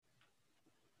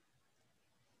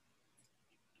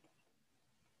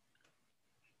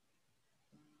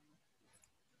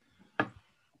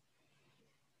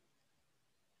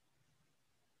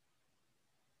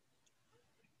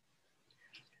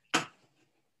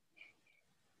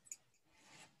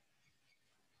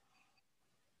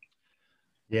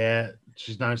Yeah,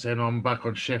 she's now saying I'm back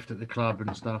on shift at the club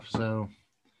and stuff. So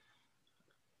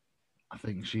I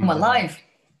think she's. We're live.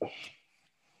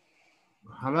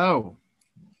 Hello,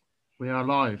 we are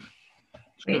live.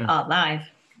 We are live.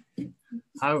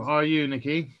 How are you,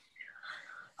 Nikki?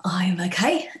 I'm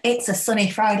okay. It's a sunny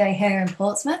Friday here in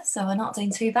Portsmouth, so we're not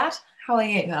doing too bad. How are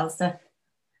you, Alistair?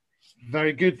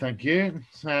 Very good, thank you.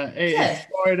 It is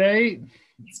Friday.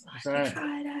 It's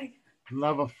Friday.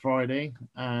 Love a Friday.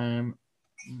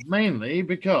 Mainly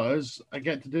because I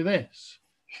get to do this.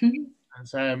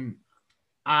 And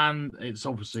it's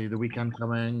obviously the weekend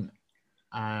coming.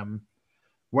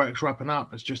 Work's wrapping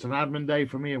up. It's just an admin day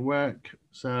for me at work.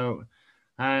 So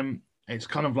it's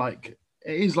kind of like,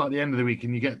 it is like the end of the week,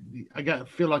 and I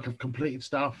feel like I've completed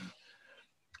stuff.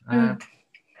 And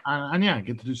yeah, I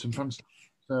get to do some fun stuff.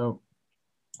 So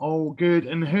all good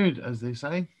in the hood, as they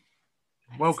say.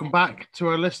 Welcome back to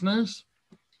our listeners.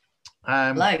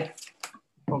 Hello.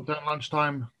 Lockdown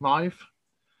Lunchtime Live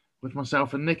with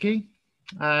myself and Nikki.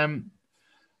 And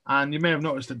you may have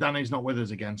noticed that Danny's not with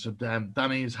us again. So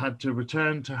Danny's had to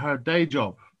return to her day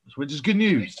job, which is good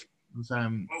news.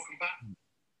 Welcome back.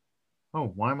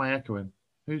 Oh, why am I echoing?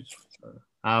 Who's?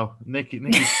 Oh, Nikki.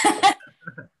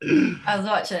 I was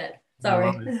watching it.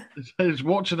 Sorry. She's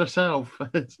watching herself.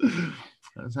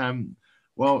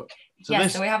 Well, so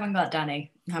we haven't got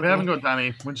Danny. We haven't got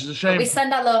Danny, which is a shame. But we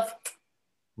send our love.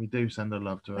 We do send our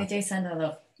love to her. We do send our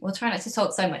love. We'll try not to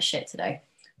talk so much shit today.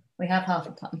 We have half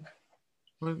a plan.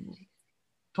 Well,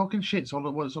 talking shit's all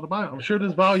what it's all about. I'm sure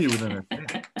there's value in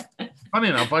it. Funny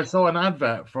enough, I saw an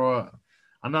advert for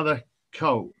another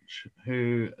coach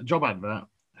a job advert,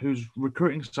 who's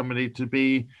recruiting somebody to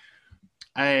be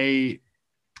a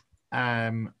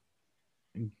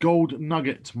gold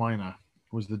nugget miner,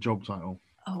 was the job title.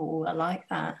 Oh, I like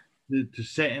that. To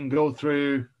sit and go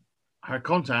through her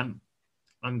content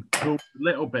and pull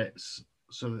little bits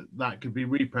so that could be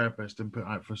repurposed and put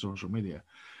out for social media.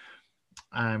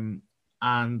 And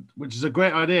which is a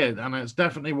great idea, and it's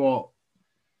definitely what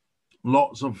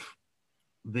lots of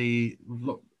the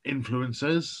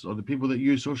influencers or the people that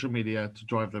use social media to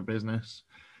drive their business,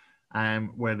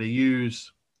 where they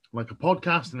use like a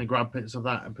podcast and they grab bits of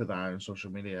that and put that out on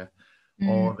social media,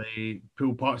 or they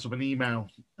pull parts of an email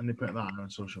and they put that out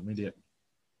on social media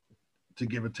to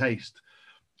give a taste.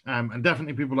 And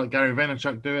definitely people like Gary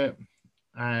Vaynerchuk do it.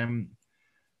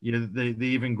 They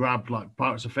even grab like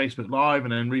parts of Facebook Live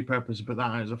and then repurpose and put that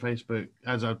out as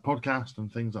a podcast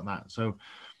and things like that. So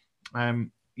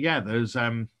there's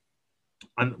and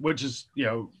which is,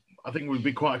 I think would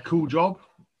be quite a cool job.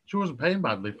 She wasn't paying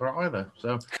badly for it either.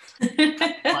 So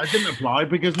I didn't apply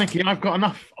because, Nikki, I've got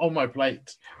enough on my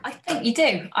plate. I think you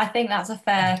do. I think that's a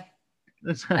fair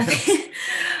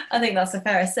I think that's a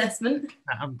fair assessment.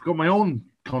 I've got my own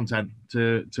content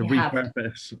to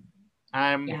repurpose.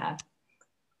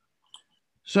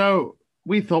 So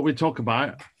we thought we'd talk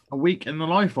about a week in the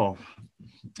life of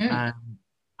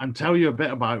and tell you a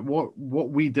bit about what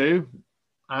we do,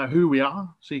 who we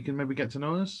are, so you can maybe get to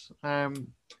know us.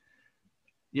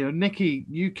 Nikki,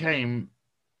 you came.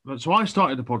 So I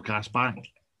started the podcast back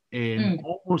in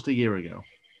almost a year ago,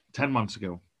 10 months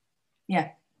ago.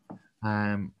 Yeah.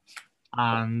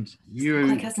 And you,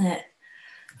 quick, hasn't it?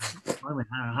 I mean,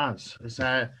 it has.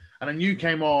 And then you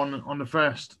came on the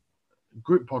first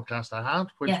group podcast I had,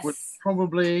 which was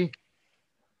probably,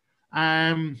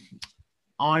 I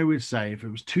would say, if it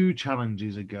was 3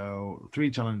 challenges ago,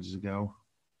 then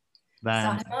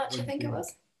started March, I think it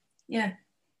was. Yeah.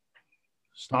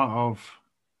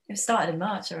 It started in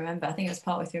March, I remember. I think it was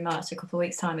partway through March. A couple of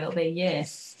weeks' time, it'll be a year.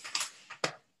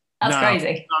 That's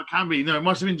crazy. No, it can be. No, it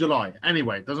must have been July.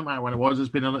 Anyway, it doesn't matter when it was. It's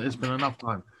been enough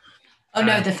time. Oh,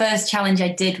 no, the first challenge I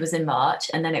did was in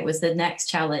March, and then it was the next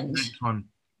challenge. Next one.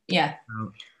 Yeah.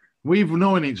 We've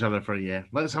known each other for a year.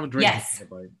 Let's have a drink. Yes.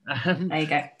 There you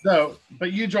go. So,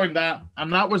 but you joined that,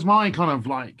 and that was my kind of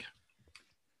like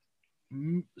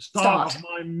start of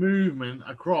my movement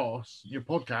across your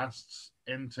podcasts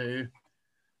into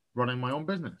running my own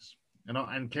business.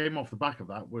 And came off the back of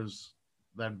that was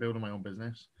then building my own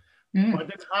business.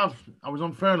 But I was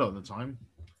on furlough at the time.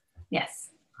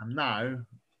 Yes. And now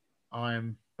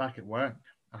I'm back at work.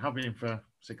 I have been for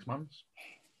 6 months.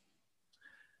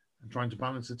 I'm trying to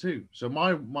balance the two. So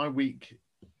my week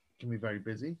can be very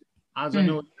busy, as I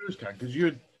know yours can, because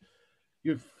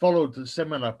you've followed a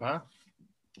similar path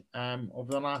over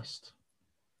the last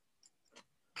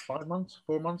 5 months,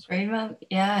 4 months. 3 months?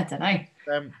 Yeah, I don't know.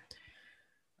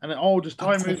 And it all just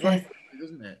time moves very quickly,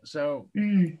 doesn't it? So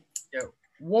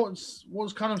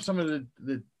what's kind of some of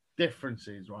the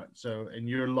differences, right? So in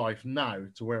your life now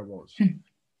to where it was?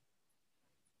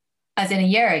 As in a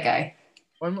year ago?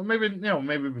 Well, maybe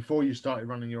maybe before you started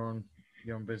running your own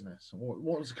business,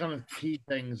 what was the kind of key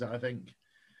things that I think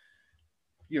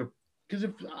because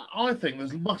if I think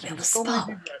must be so many people out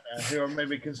there who are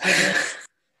maybe considering,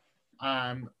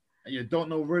 you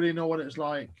don't really know what it's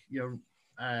like,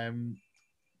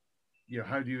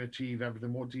 how do you achieve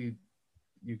everything? What do you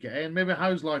get in? Maybe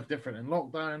how's life different in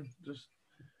lockdown? Just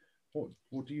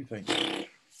what do you think?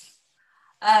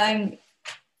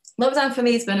 Lockdown for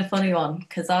me has been a funny one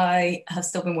because I have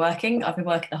still been working. I've been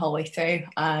working the whole way through,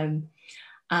 and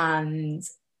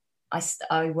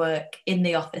I work in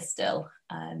the office still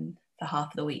for half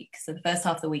of the week. So the first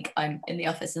half of the week I'm in the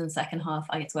office, and the second half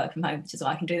I get to work from home, which is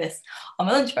why I can do this on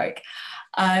my lunch break.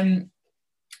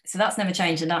 So that's never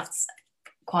changed, and that's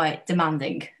quite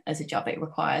demanding as a job. It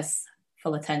requires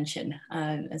full attention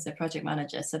as a project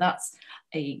manager. So that's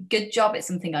a good job. It's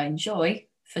something I enjoy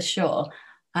for sure.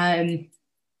 My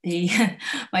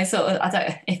sort of,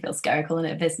 it feels scary calling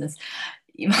it a business.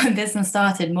 My business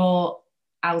started more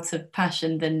out of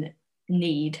passion than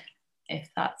need, if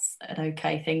that's an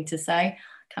okay thing to say.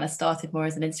 Kind of started more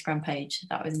as an Instagram page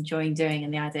that I was enjoying doing,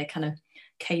 and the idea kind of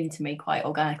came to me quite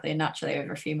organically and naturally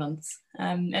over a few months.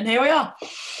 And here we are.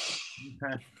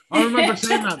 Okay. I remember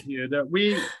saying that to you, that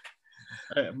we,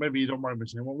 maybe you don't mind me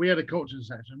saying, well, we had a coaching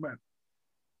section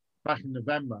back in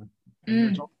November. And you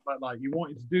were talking about, like, you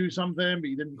wanted to do something, but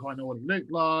you didn't quite know what it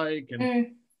looked like.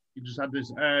 And you just had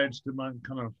this urge to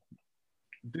kind of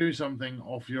do something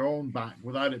off your own back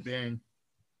without it being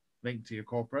linked to your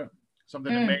corporate.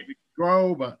 Something that maybe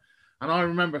grow, and I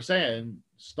remember saying,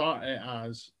 start it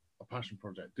as a passion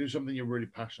project. Do something you're really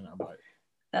passionate about.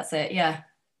 That's it, yeah.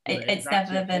 It's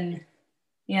never been,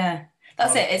 yeah.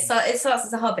 That's it. It starts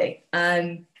as a hobby.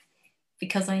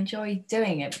 Because I enjoy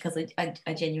doing it, because I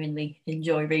genuinely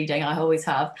enjoy reading. I always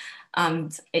have.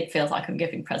 And it feels like I'm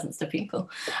giving presents to people.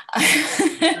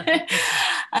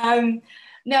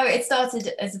 No, it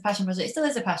started as a passion project. It still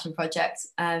is a passion project,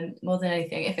 more than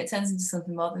anything. If it turns into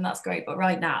something more, then that's great. But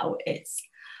right now, it's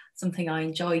something I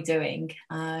enjoy doing.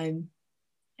 And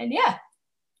yeah,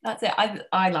 that's it.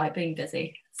 I like being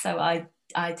busy. So I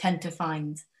tend to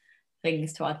find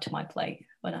things to add to my plate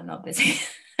when I'm not busy.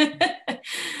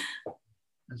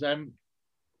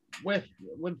 With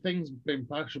things being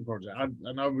passion project, I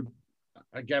would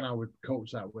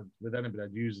coach that with anybody.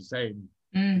 I'd use the same.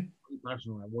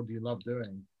 Passion, like, what do you love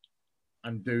doing,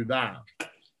 and do that.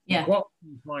 Yeah. What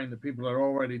you find that people are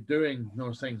already doing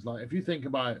those things. Like if you think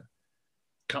about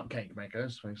cupcake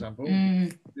makers, for example,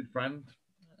 good friend,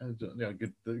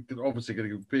 good, obviously going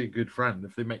to be a good friend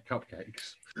if they make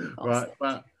cupcakes, right?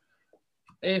 But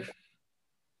if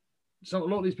so, a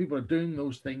lot of these people are doing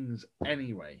those things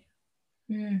anyway,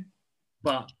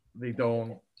 but they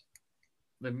don't.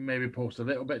 They maybe post a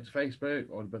little bit to Facebook,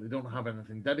 but they don't have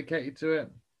anything dedicated to it.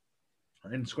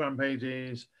 Instagram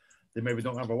pages, they maybe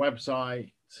don't have a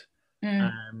website,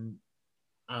 and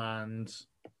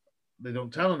they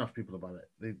don't tell enough people about it.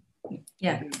 They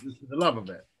do the love of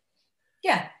it.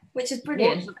 Yeah, which is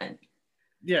brilliant.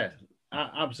 Yeah,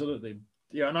 absolutely.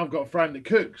 Yeah, and I've got a friend that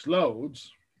cooks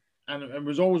loads, and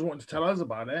was always wanting to tell us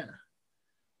about it,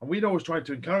 and we'd always tried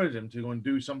to encourage him to go and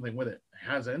do something with it. He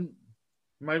hasn't.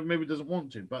 Maybe doesn't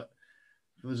want to, but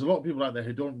there's a lot of people out there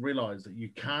who don't realize that you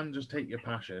can just take your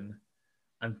passion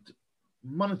and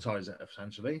monetize it,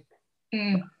 essentially.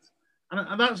 And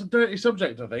that's a dirty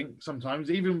subject, I think,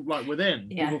 sometimes, even like within.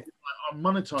 People feel like, I'm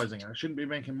monetizing it. I shouldn't be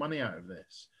making money out of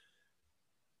this.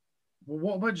 Well,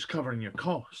 what about just covering your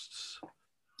costs?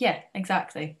 Yeah,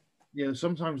 exactly. Yeah,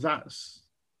 sometimes that's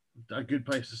a good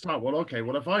place to start. Well, okay,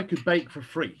 if I could bake for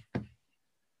free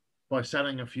by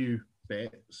selling a few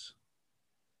bits,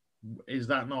 would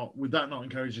that not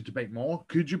encourage you to bake more?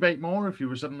 Could you bake more if you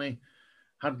were suddenly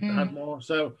had more?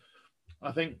 So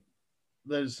I think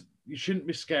you shouldn't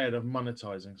be scared of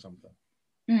monetizing something.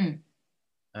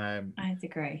 I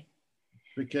agree.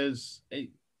 Because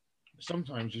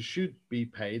sometimes you should be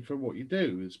paid for what you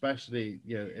do, especially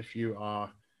if you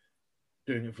are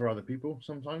doing it for other people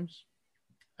sometimes,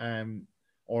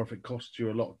 or if it costs you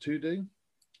a lot to do.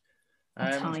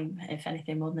 Time, if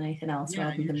anything, more than anything else,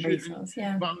 rather than resource.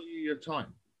 Yeah, value your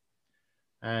time.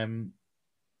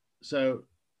 So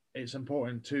it's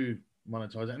important to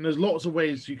monetize it, and there's lots of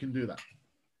ways you can do that.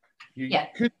 You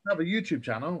could have a YouTube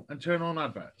channel and turn on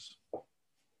adverts.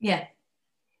 Yeah.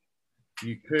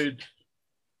 You could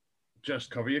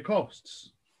just cover your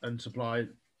costs and supply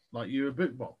like you a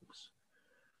book box.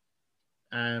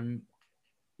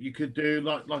 You could do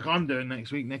like I'm doing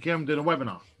next week, Nikki. I'm doing a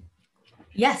webinar.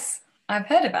 Yes, I've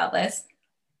heard about this.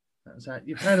 So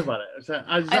you've heard about it. So,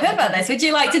 I've heard about this. Would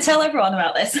you like to tell everyone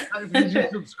about this? Did you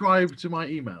subscribe to my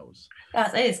emails?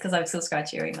 That is because I've subscribed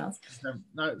to your emails.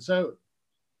 No, so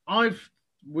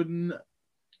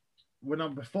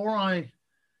before I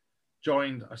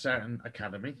joined a certain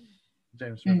academy,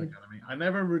 James Smith Academy, I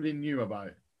never really knew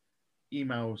about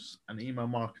emails and email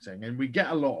marketing, and we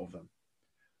get a lot of them.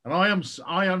 And I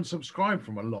unsubscribe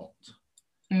from a lot.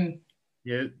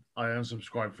 Yeah, I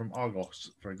unsubscribe from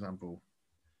Argos, for example.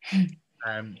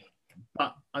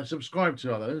 But I subscribe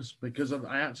to others because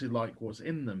I actually like what's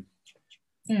in them.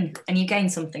 And you gain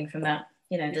something from that.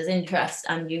 You know, there's interest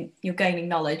and you're gaining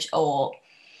knowledge or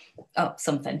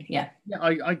something. Yeah,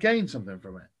 I gain something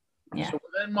from it. Yeah. So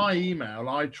within my email,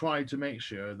 I try to make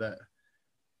sure that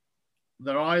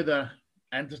they're either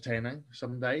entertaining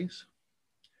some days,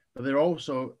 but they're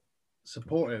also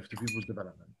supportive to people's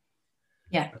development.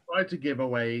 Yeah. I try to give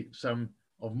away some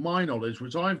of my knowledge,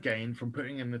 which I've gained from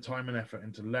putting in the time and effort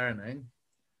into learning.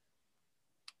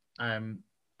 And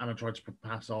I try to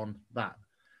pass on that.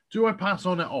 Do I pass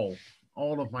on it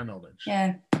all of my knowledge?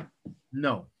 Yeah.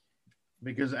 No,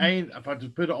 because if I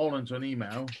just put it all into an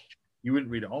email, you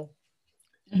wouldn't read it all.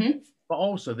 But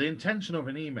also the intention of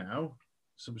an email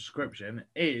subscription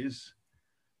is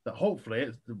that hopefully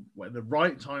it's the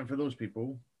right time for those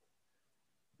people.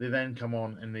 They then come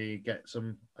on and they get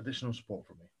some additional support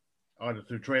from me, either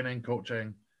through training,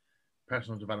 coaching,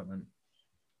 personal development.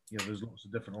 You know, there's lots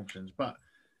of different options. But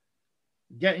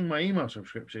getting my email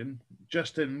subscription,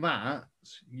 just in that,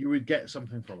 you would get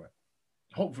something from it.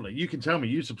 Hopefully, you can tell me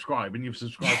you subscribe and you've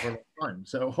subscribed for a long time.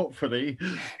 So hopefully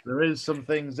there is some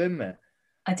things in there.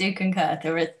 I do concur.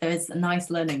 There is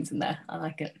nice learnings in there. I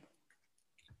like it.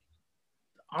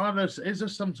 Is there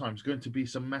sometimes going to be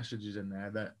some messages in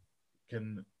there that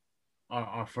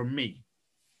are for me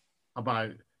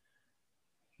about,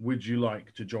 would you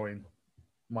like to join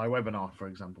my webinar, for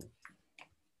example?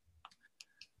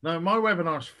 Now, my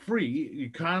webinar is free.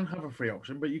 You can have a free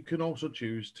option, but you can also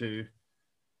choose to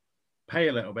pay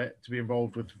a little bit to be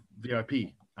involved with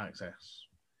VIP access.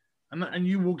 And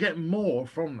you will get more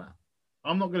from that.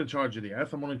 I'm not going to charge you the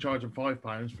earth. I'm only charging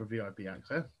 £5 for VIP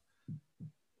access.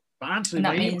 But actually, and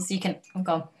that means you can. I'm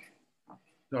gone.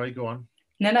 Sorry, go on.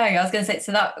 No, I was going to say.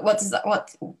 So that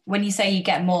what when you say you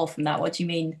get more from that, what do you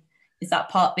mean? Is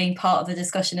that being part of the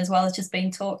discussion as well as just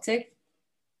being talked to?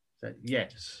 So,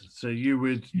 yes. So you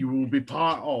will be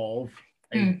part of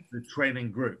the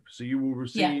training group. So you will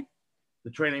receive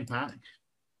the training pack.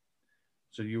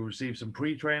 So you will receive some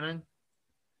pre-training.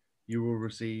 You will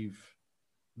receive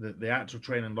the actual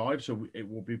training live. So it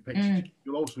will be pictures.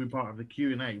 You'll also be part of the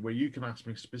Q&A where you can ask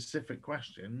me specific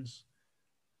questions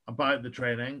about the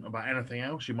training, about anything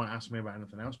else. You might ask me about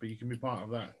anything else, but you can be part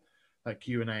of that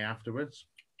Q&A afterwards.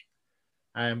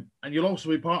 And you'll also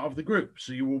be part of the group.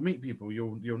 So you will meet people,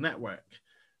 you'll network.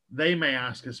 They may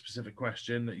ask a specific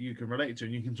question that you can relate to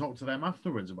and you can talk to them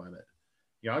afterwards about it.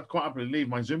 Yeah, I'd quite happily leave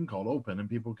my Zoom call open and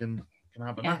people can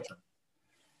have a natter.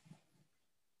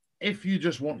 If you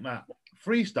just want that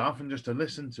free stuff and just to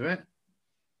listen to it,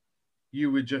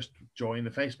 you would just join the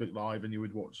Facebook Live and you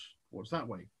would watch that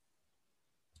way.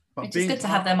 But it's just good to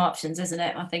have them options, isn't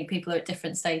it? I think people are at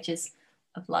different stages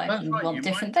of life and want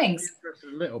different things.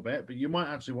 A little bit, but you might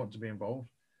actually want to be involved.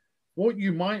 What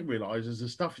you might realize is the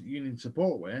stuff that you need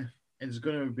support with is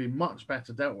going to be much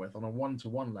better dealt with on a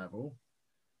one-to-one level,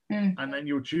 and then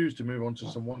you'll choose to move on to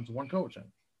some one-to-one coaching.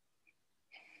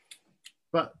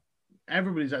 But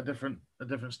everybody's at a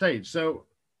different stage. So,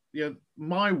 you know,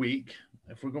 my week,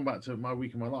 if we're going back to my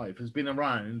week in my life, has been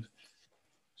around,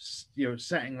 you know,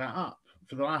 setting that up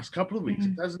for the last couple of weeks.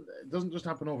 It doesn't just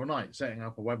happen overnight, setting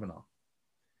up a webinar.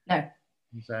 No.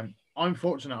 So, I'm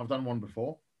fortunate I've done one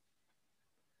before,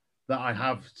 that I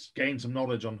have gained some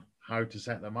knowledge on how to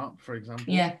set them up, for example.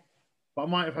 Yeah. But I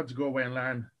might have had to go away and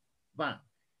learn that.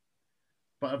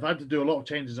 But I've had to do a lot of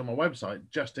changes on my website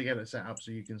just to get it set up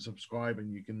so you can subscribe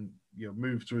and you can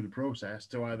move through the process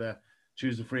to either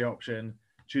choose the free option,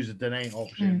 choose a donate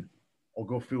option, or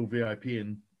go full VIP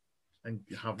and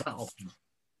have that option.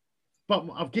 But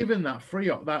I've given that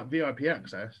that VIP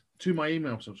access to my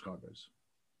email subscribers.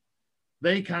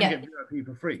 They can get VIP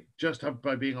for free just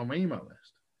by being on my email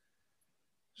list.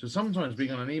 So sometimes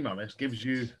being on an email list gives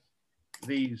you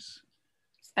these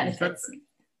benefits.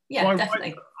 Yeah, so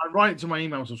definitely. I write to my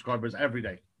email subscribers every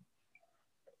day.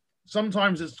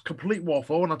 Sometimes it's complete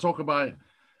waffle and I talk about,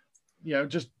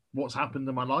 just what's happened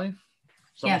in my life.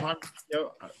 Sometimes,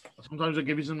 sometimes I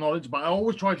give you some knowledge, but I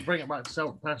always try to bring it back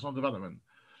to personal development.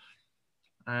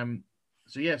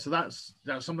 So that's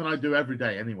something I do every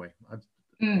day anyway.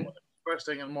 First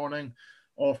thing in the morning,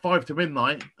 or 5 to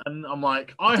midnight, and I'm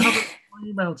like, I haven't got my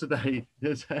email today.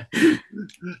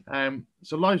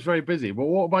 So life's very busy. But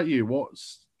what about you? What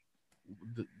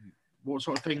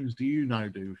sort of things do you now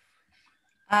do?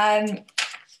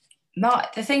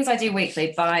 The things I do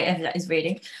weekly by is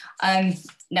reading.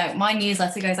 No, my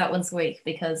newsletter goes out once a week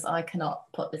because I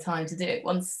cannot put the time to do it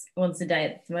once a day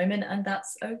at the moment, and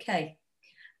that's okay.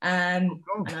 And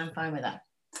I'm fine with that.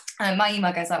 My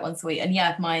email goes out once a week, and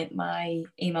yeah, my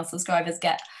email subscribers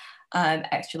get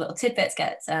extra little tidbits,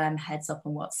 get heads up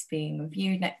on what's being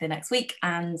reviewed the next week,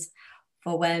 and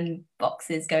for when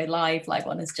boxes go live, like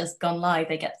one has just gone live,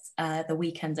 they get the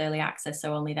weekend early access,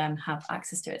 so only them have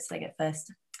access to it, so they get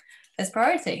first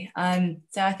priority.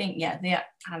 So I think, yeah,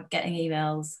 getting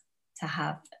emails to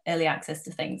have early access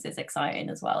to things is exciting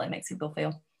as well. It makes people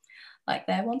feel like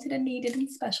they're wanted and needed and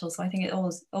special. So I think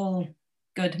it's all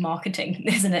good marketing,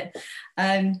 isn't it?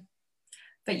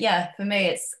 But yeah, for me,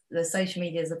 it's the social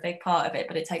media is a big part of it,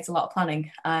 but it takes a lot of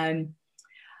planning.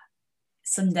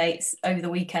 Some dates over the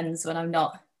weekends when I'm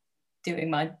not doing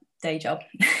my day job,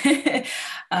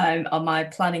 on my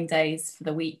planning days for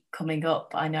the week coming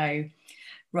up, I know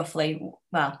roughly,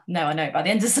 well, no, I know by the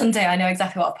end of Sunday, I know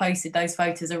exactly what I posted. Those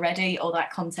photos are ready, all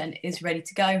that content is ready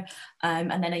to go.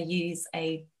 And then I use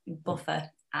a buffer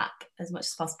app as much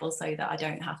as possible so that I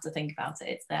don't have to think about it.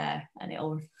 It's there and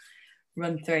it'll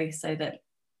run through so that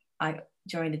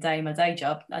during the day, my day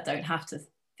job, I don't have to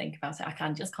think about it. I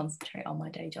can just concentrate on my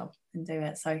day job and do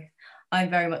it. So I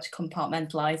very much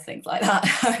compartmentalize things like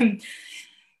that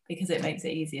because it makes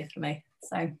it easier for me.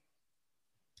 So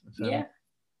yeah.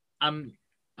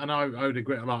 And I would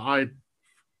agree. Like, I'd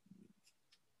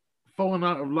fallen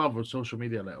out of love with social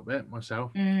media a little bit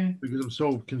myself because I'm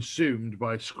so consumed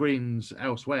by screens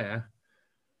elsewhere.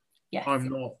 Yes. I'm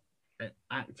not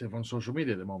active on social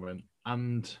media at the moment,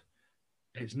 and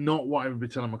it's not what I would be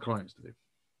telling my clients to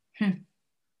do.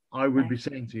 I would be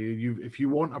saying to you, if you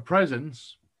want a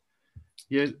presence,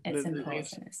 it's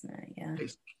important, isn't it? Yeah.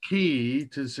 It's key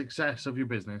to the success of your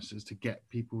business is to get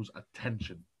people's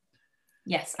attention.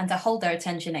 Yes, and to hold their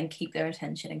attention and keep their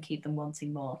attention and keep them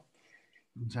wanting more.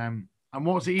 And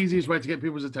what's the easiest way to get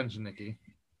people's attention, Nikki?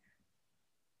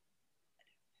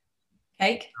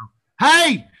 Cake.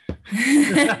 Hey!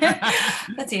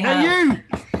 Let's see how. Hey, you!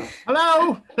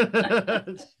 Hello!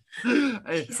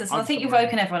 Jesus, I think you've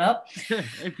woken everyone up.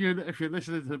 If you're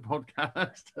listening to the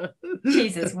podcast.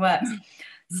 Jesus, works.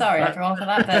 Sorry, everyone, for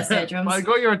that first drums. I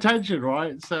got your attention,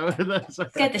 right? So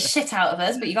scared the shit out of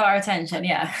us, but you got our attention,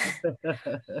 yeah.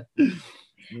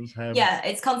 Yeah,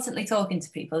 it's constantly talking to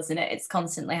people, isn't it? It's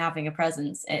constantly having a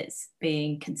presence. It's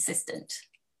being consistent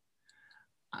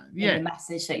in the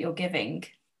message that you're giving,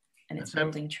 and it's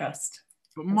building trust.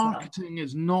 But marketing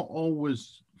is not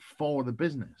always for the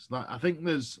business. Like, I think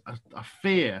there's a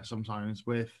fear sometimes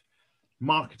with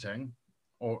marketing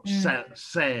or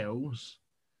sales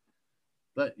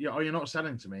that you're not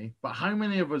selling to me. But how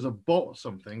many of us have bought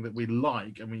something that we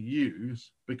like and we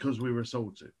use because we were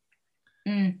sold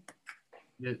to?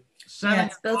 Selling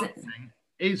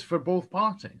is for both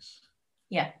parties.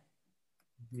 Yeah.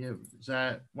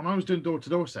 So when I was doing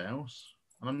door-to-door sales,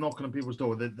 and I'm knocking on people's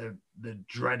door, the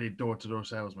dreaded door-to-door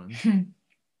salesman.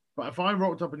 But if I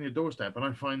rocked up on your doorstep and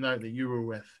I find out that you were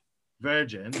with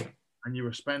Virgin and you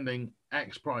were spending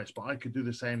X price, but I could do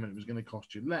the same and it was going to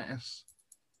cost you less,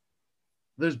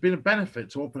 there's been a benefit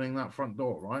to opening that front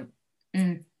door, right?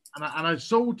 And I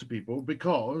sold to people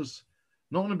because,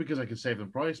 not only because I could save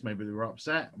them price, maybe they were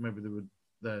upset, maybe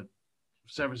the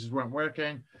services weren't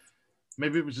working,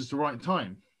 maybe it was just the right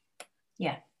time.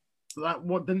 Yeah. So that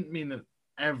didn't mean that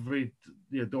every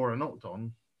door I knocked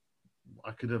on,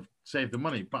 I could have saved the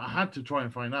money, but I had to try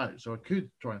and find out so I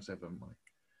could try and save them money.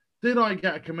 Did I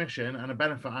get a commission and a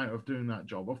benefit out of doing that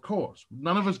job? Of course.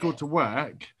 None of us go to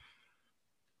work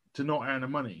to not earn the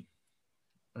money.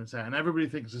 And everybody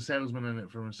thinks the salesman in it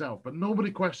for himself, but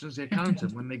nobody questions the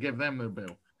accountant when they give them their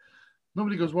bill.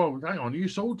 Nobody goes, well, hang on, you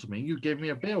sold to me, you gave me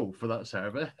a bill for that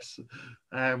service.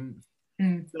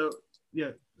 So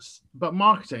yeah, but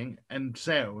marketing and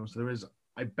sales, there is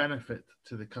a benefit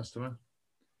to the customer.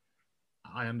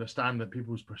 I understand that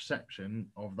people's perception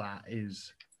of that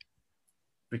is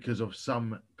because of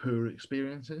some poor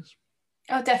experiences.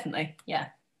 Oh, definitely. Yeah.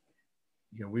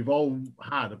 We've all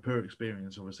had a poor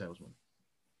experience of a salesman.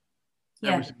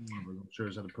 Yeah. Every single one of us, I'm sure,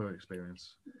 has had a poor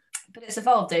experience. But it's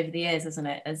evolved over the years, hasn't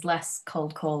it? There's less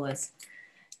cold callers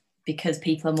because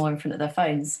people are more in front of their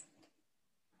phones.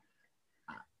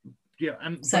 Yeah,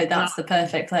 and so that's the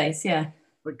perfect place. Yeah.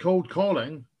 But cold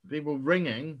calling, people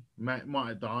ringing might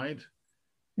have died.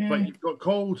 But you've got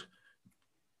cold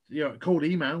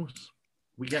emails,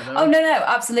 We get those. Oh, no,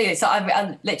 absolutely. So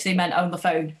I literally meant on the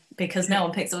phone, because no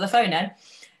one picks up the phone now.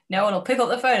 No one will pick up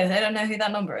the phone if they don't know who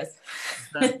that number is.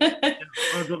 I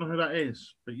don't know who that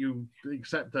is, but you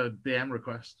accept a DM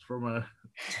request from a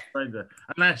stranger,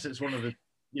 unless it's one of the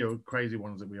crazy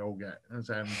ones that we all get. And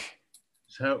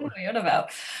so what are you on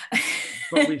about?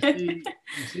 but we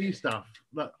see stuff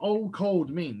that all cold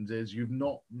means is you've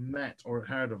not met or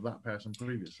heard of that person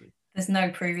previously. There's no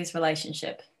previous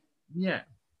relationship. Yeah,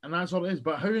 and that's what it is.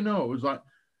 But who knows? Like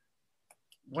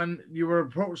when you were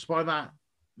approached by that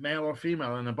male or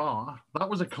female in a bar, that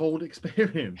was a cold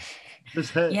experience.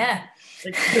 Yeah.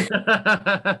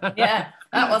 Yeah,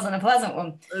 that wasn't a pleasant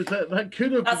one. That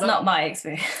could have. That's not my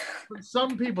experience.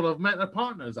 Some people have met their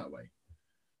partners that way.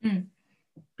 Mm.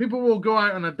 People will go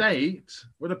out on a date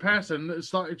with a person that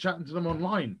started chatting to them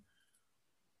online.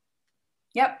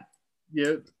 Yep.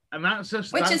 Yeah, and that's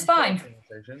just which is fine.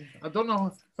 I don't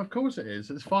know. Of course it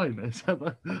is. It's fine. There's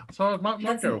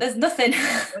nothing.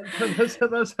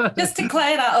 Just to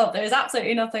clear that up, there is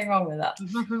absolutely nothing wrong with that.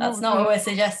 That's not what we're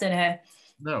suggesting here.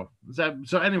 No.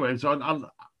 So anyway, I'll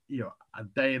a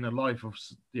day in the life of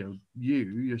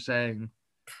you're saying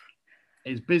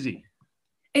is busy.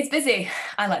 It's busy.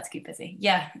 I like to keep busy.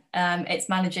 Yeah. It's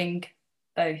managing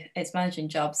both. It's managing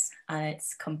jobs and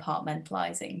it's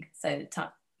compartmentalizing. So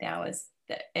the hours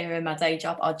that are in my day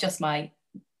job are just my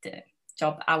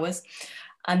job hours,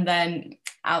 and then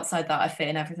outside that I fit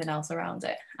in everything else around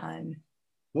it.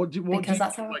 Because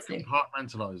that's how I do.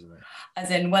 Compartmentalizing it.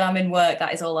 As in, when I'm in work,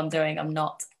 that is all I'm doing. I'm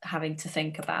not having to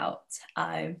think about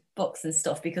books and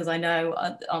stuff, because I know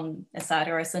on a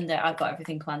Saturday or a Sunday I've got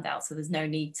everything planned out, so there's no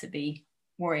need to be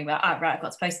worrying about, right, I've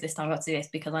got to post it this time, I've got to do this,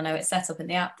 because I know it's set up in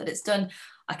the app that it's done.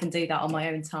 I can do that on my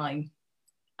own time,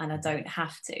 and I don't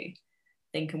have to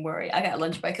think and worry. I get a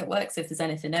lunch break at work, so if there's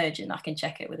anything urgent, I can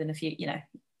check it within a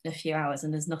few hours,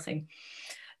 and there's nothing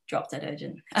drop dead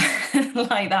urgent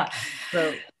like that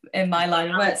in my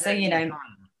line of work. So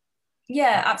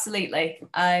yeah, absolutely.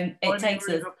 It takes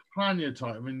us. Plan your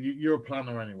time. I mean, you're a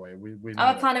planner anyway.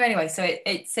 I'm a planner anyway, so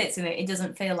it sits with me. It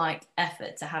doesn't feel like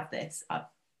effort to have this. I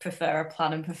prefer a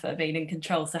plan and prefer being in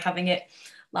control. So having it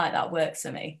like that works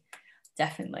for me,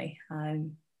 definitely.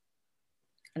 And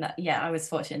I was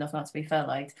fortunate enough not to be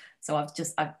furloughed, so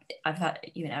I've had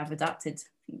I've adapted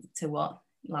to what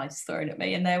life's thrown at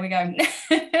me, and there we go.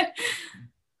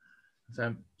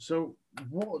 So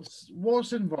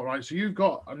what's involved? Right, so you've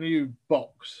got a new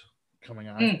box coming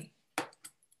out.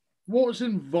 What's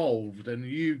involved in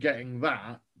you getting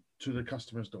that to the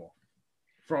customer's door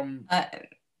from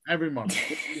every month?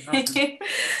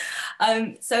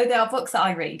 So there are books that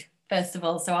I read, first of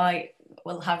all, so I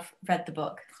will have read the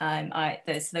book. There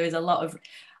is a lot of,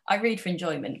 I read for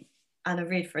enjoyment and I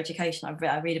read for education.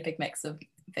 I read a big mix of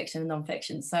fiction and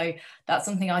non-fiction, so that's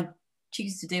something I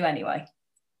choose to do anyway.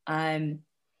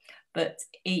 But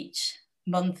each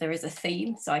month there is a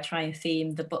theme, so I try and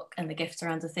theme the book and the gift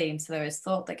around a theme. So there is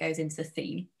thought that goes into the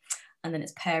theme, and then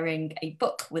it's pairing a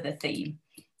book with a theme.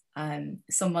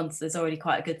 Some months there's already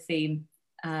quite a good theme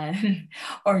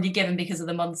already given because of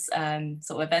the month's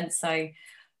sort of events. So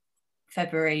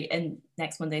February and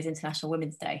next Monday is International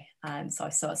Women's Day, so I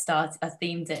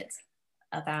themed it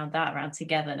around that, around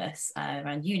togetherness,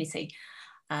 around unity.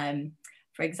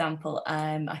 For example,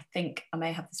 I think I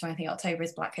may have this wrong. I think October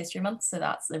is Black History Month, so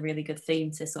that's a really good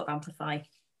theme to sort of amplify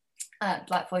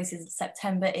Black voices.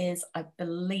 September is, I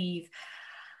believe,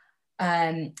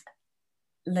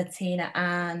 Latina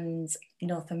and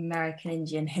North American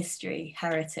Indian History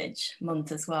Heritage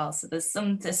Month as well. So there's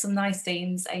some nice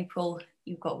themes. April,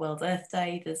 you've got World Earth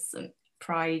Day. There's some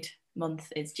Pride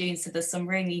Month is June. So there's some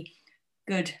really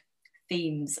good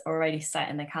themes already set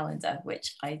in the calendar,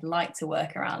 which I like to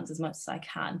work around as much as I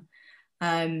can,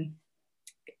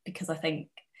 because I think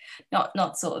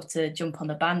not sort of to jump on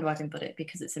the bandwagon, but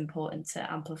because it's important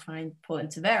to amplify,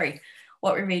 important to vary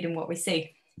what we read and what we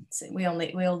see. So we all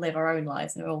live our own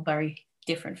lives, and we're all very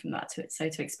different from that. So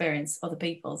to experience other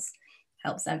people's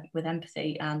helps them with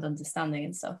empathy and understanding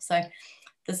and stuff. So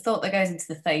there's thought that goes into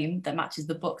the theme that matches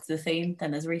the book to the theme.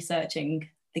 Then there's researching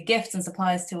the gifts and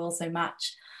supplies to also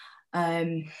match.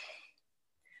 And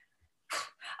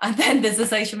then there's the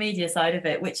social media side of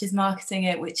it, which is marketing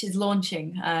it, which is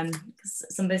launching.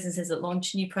 Some businesses that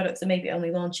launch new products are maybe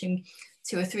only launching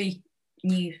 2 or 3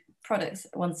 new products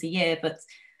once a year, but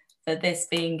for this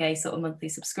being a sort of monthly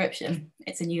subscription,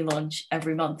 it's a new launch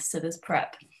every month. So there's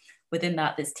prep within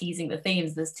that. There's teasing the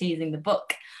themes, there's teasing the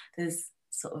book, there's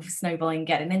sort of snowballing,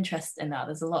 getting interest in that.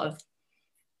 There's a lot of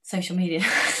social media.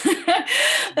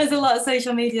 There's a lot of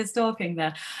social media stalking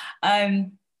there.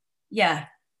 Yeah.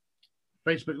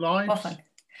 Facebook Live. Often.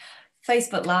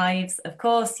 Facebook Lives, of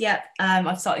course. Yep.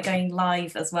 I've started going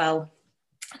live as well.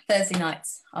 Thursday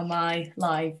nights are my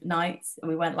live nights.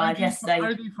 We went live yesterday.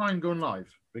 How do you find going live?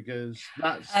 Because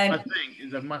that's, I think,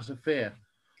 is a massive fear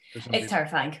for some it's people.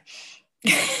 terrifying.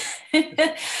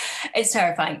 It's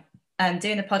terrifying.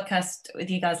 Doing the podcast with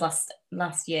you guys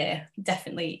last year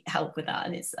definitely helped with that,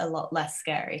 and it's a lot less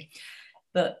scary.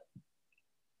 But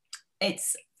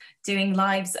it's doing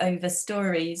lives over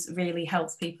stories really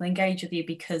helps people engage with you,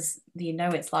 because you know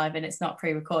it's live and it's not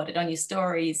pre-recorded. On your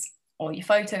stories or your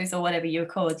photos or whatever you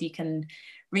record, you can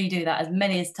redo that as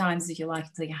many times as you like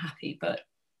until you're happy. But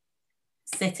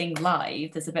sitting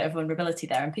live, there's a bit of vulnerability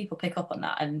there, and people pick up on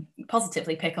that, and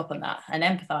positively pick up on that, and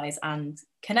empathize and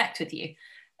connect with you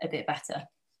a bit better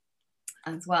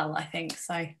as well, I think.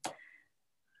 So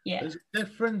yeah, there's a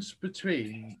difference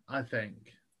between, I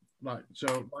think, like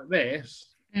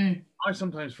this, I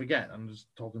sometimes forget I'm just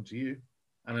talking to you,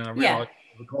 and then I realize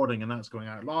I'm recording and that's going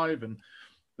out live, and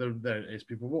there is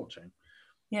people watching.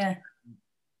 Yeah.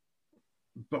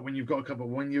 But when you've got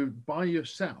when you're by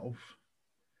yourself,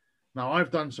 now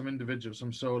I've done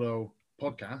some solo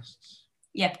podcasts.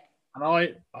 Yeah. And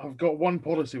I've got one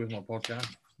policy with my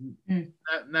podcast: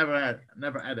 never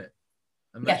edit,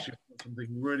 unless you've got something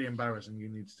really embarrassing you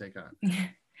need to take out.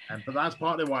 But that's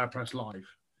partly why I press live,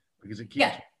 because it keeps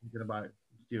thinking about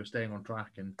staying on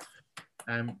track.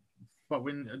 And but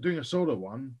when doing a solo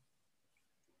one,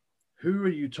 who are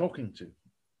you talking to?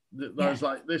 There's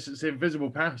like this is the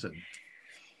invisible person.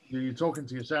 You're talking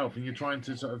to yourself, and you're trying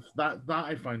to sort of that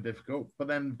I find difficult. But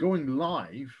then going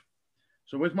live.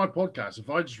 So with my podcast, if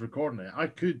I just recording it, I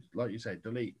could, like you say,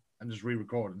 delete and just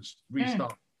re-record and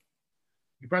restart.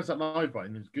 You press that live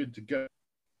button, it's good to go.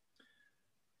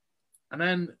 And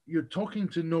then you're talking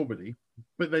to nobody,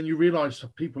 but then you realize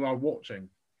people are watching.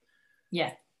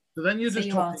 Yeah. So then you're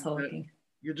just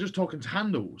talking to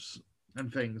handles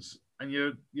and things, and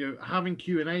you're having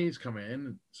Q&As come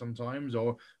in sometimes,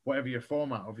 or whatever your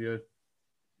format of your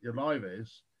live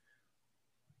is,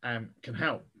 can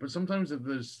help. But sometimes if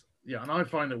there's and I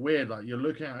find it weird, like you're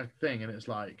looking at a thing and it's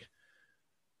like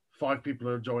 5 people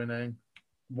are joining,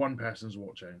 1 person's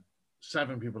watching,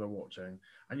 7 people are watching,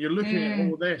 and you're looking at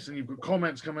all this, and you've got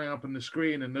comments coming up on the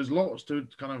screen, and there's lots to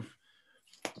kind of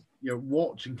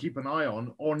watch and keep an eye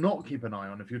on, or not keep an eye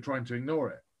on if you're trying to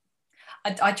ignore it.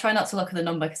 I try not to look at the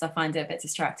number because I find it a bit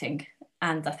distracting,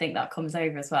 and I think that comes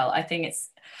over as well. I think it's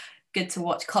good to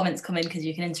watch comments come in because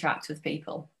you can interact with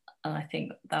people. And I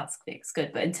think it's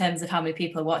good. But in terms of how many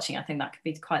people are watching, I think that could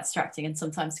be quite distracting and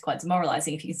sometimes quite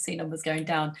demoralizing if you can see numbers going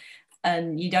down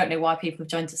and you don't know why people have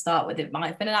joined to start with. It might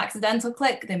have been an accidental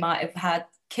click. They might have had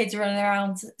kids running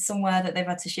around somewhere that they've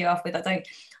had to shoot off with. I think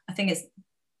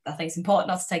it's important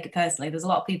not to take it personally. There's a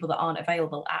lot of people that aren't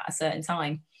available at a certain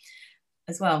time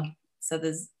as well. So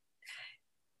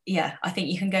I think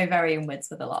you can go very inwards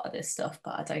with a lot of this stuff,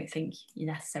 but I don't think you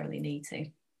necessarily need to.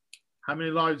 How many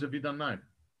lives have you done now?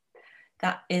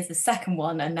 That is the second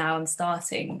one, and now I'm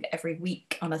starting every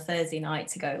week on a Thursday night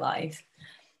to go live.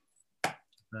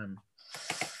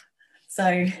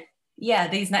 So,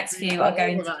 these next few are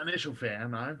going. That initial fear,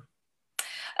 no?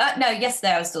 No,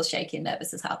 yesterday I was still shaking,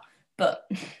 nervous as hell. But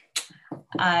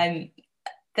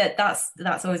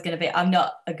that's always going to be. I'm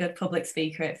not a good public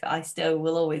speaker. I still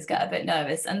will always get a bit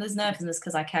nervous, and there's nervousness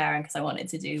because I care and because I want it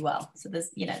to do well. So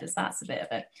that's a bit of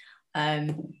it.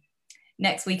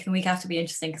 Next week and the week after be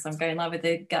interesting because I'm going live with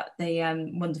the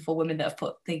wonderful women that have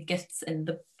put the gifts in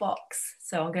the box.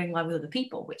 So I'm going live with other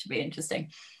people, which will be interesting.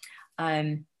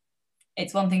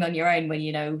 It's one thing on your own when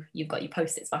you've got your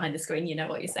post-its behind the screen, you know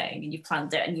what you're saying, and you've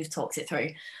planned it and you've talked it through.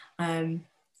 But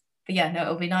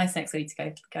it'll be nice next week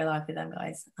to go live with them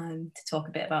guys to talk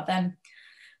a bit about them.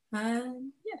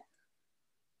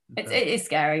 It is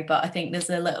scary, but I think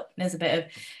there's a bit of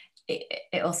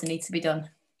it also needs to be done.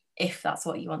 If that's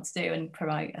what you want to do and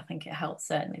promote, I think it helps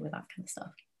certainly with that kind of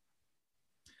stuff.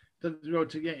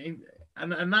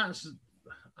 And that's,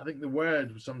 I think the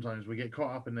word sometimes we get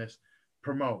caught up in this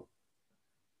promote.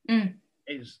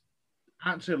 It's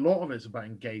actually a lot of it's about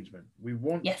engagement. We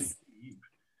want to keep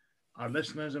our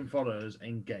listeners and followers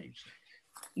engaged.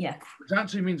 Yeah. Which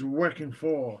actually means we're working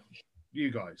for you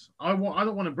guys. I don't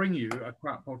want to bring you a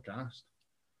crap podcast.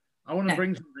 I want to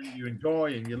bring something you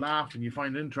enjoy and you laugh and you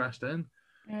find interesting.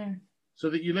 So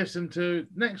that you listen to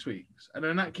next week's, and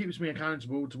then that keeps me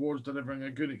accountable towards delivering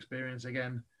a good experience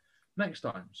again next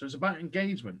time. So it's about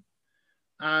engagement,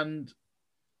 and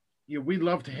we'd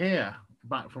love to hear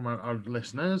back from our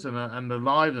listeners and the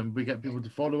live, and we get people to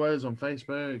follow us on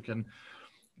Facebook, and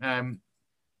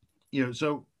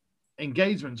so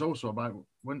engagement's also about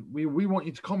when we want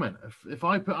you to comment. If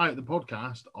I put out the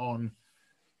podcast on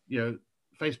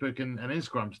Facebook and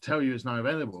Instagram to tell you it's now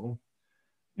available,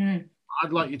 Mm.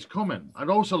 I'd like you to comment. I'd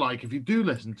also like, if you do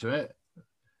listen to it,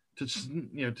 to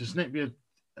snip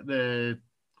the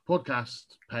podcast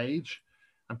page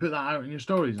and put that out in your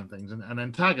stories and things, and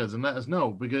then tag us and let us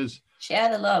know, because Share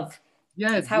the love.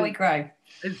 yeah, It's how we grow.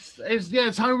 It's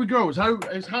how we grow.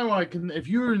 It's how I can, if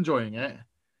you're enjoying it,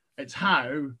 it's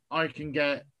how I can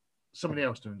get somebody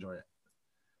else to enjoy it.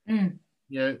 Mm.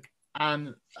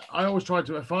 And I always try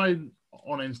to, if I'm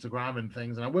on Instagram and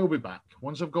things, and I will be back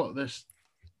once I've got this,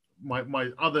 my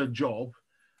other job,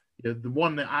 the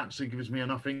one that actually gives me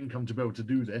enough income to be able to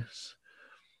do this,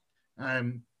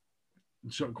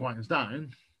 sort of quietens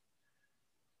down.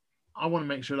 I want to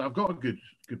make sure that I've got a good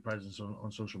presence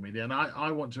on social media, and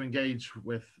I want to engage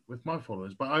with my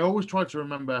followers. But I always try to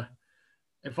remember,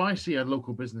 if I see a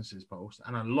local business's post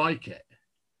and I like it,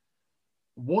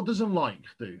 what does a like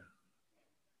do?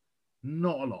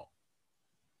 Not a lot.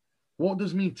 What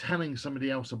does me telling somebody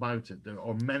else about it do,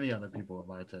 or many other people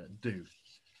about it do?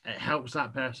 It helps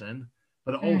that person,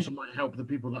 but it also might help the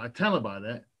people that I tell about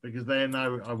it, because they're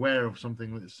now aware of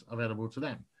something that's available to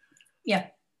them. Yeah.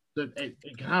 So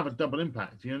it can have a double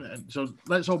impact, And so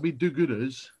let's all be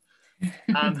do-gooders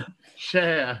and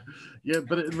share. Yeah,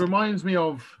 but it reminds me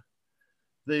of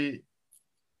I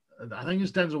think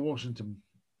it's Denzel Washington,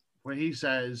 where he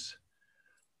says,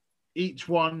 each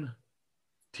one,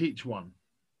 teach one.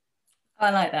 I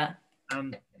like that.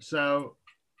 And so,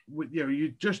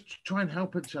 you just try and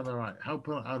help each other out, help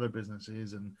out other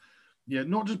businesses, and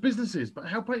not just businesses, but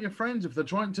help out your friends if they're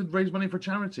trying to raise money for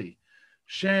charity.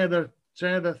 Share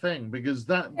their thing, because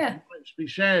that might be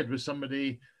shared with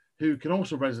somebody who can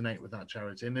also resonate with that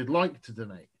charity and they'd like to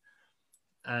donate.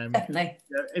 Definitely.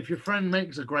 If your friend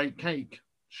makes a great cake,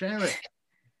 share it.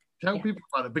 Tell people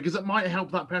about it, because it might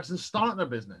help that person start their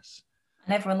business.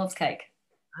 And everyone loves cake.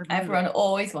 Everyone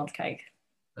always wants cake.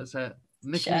 That's it.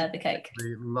 Nikki share the cake.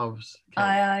 Loves cake.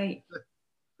 I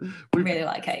really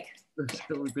like cake.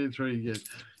 We've been through years.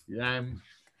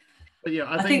 But yeah,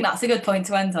 I think that's a good point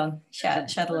to end on. Share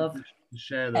the love.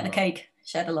 Share the cake.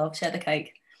 Share the love. Share the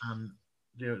cake. And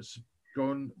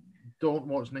don't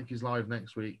watch Nikki's live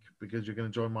next week, because you're going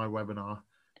to join my webinar.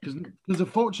 Because the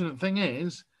fortunate thing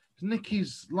is,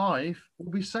 Nikki's live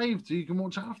will be saved, so you can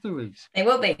watch afterwards. They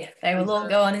will be. They will all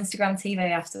go on Instagram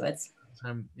TV afterwards.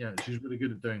 She's really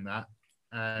good at doing that.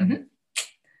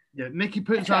 Nikki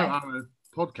puts out our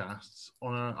podcasts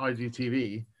on our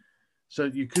IGTV, so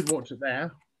you could watch it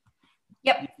there.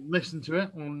 Yep. You can listen to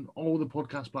it on all the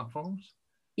podcast platforms.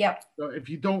 Yep. So if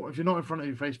you're not in front of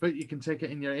your Facebook, you can take it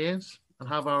in your ears and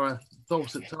have our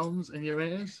dulcet tones in your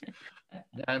ears.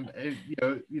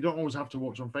 You don't always have to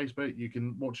watch on Facebook. You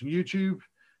can watch on YouTube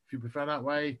if you prefer that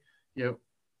way.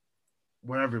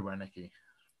 We're everywhere, Nikki.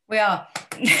 We are.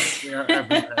 We are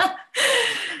everywhere.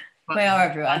 We are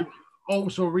everywhere. I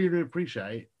also really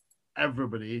appreciate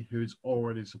everybody who's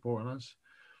already supporting us.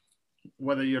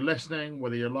 Whether you're listening,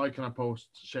 whether you're liking our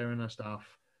posts, sharing our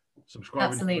stuff,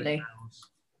 subscribing. Absolutely.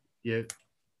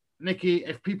 Nikki,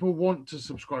 if people want to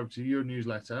subscribe to your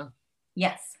newsletter,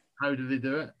 yes, how do they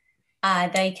do it?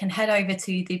 They can head over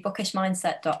to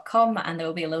thebookishmindset.com, and there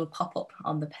will be a little pop-up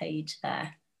on the page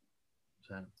there.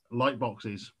 So, light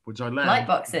boxes, which I learned. Light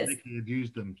boxes. Nikki had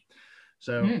used them.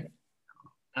 So,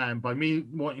 by me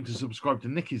wanting to subscribe to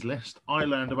Nikki's list, I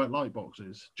learned about light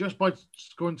boxes just by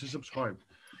going to subscribe.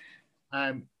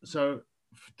 So,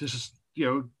 just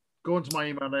go into my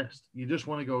email list. You just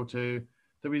want to go to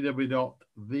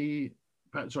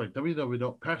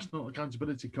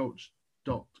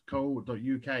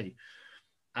www.personalaccountabilitycoach.co.uk,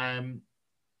 and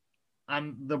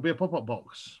there'll be a pop-up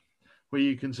box where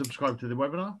you can subscribe to the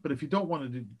webinar. But if you don't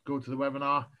want to go to the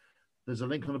webinar, there's a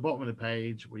link on the bottom of the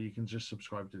page where you can just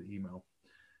subscribe to the email.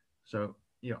 So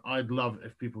I'd love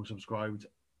if people subscribed,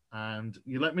 and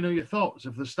you let me know your thoughts.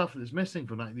 If there's stuff that's missing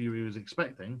from that you was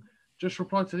expecting, just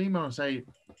reply to the email and say,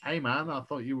 "Hey man, I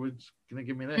thought you were going to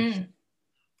give me this."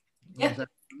 Yeah,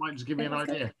 you might just give me an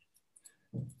idea.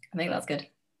 I think that's good.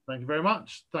 Thank you very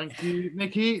much. Thank you,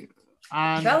 Nikki.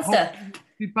 And Alistair.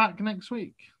 be back next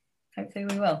week. Hopefully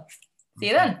we will. See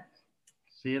you then.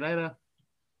 See you later.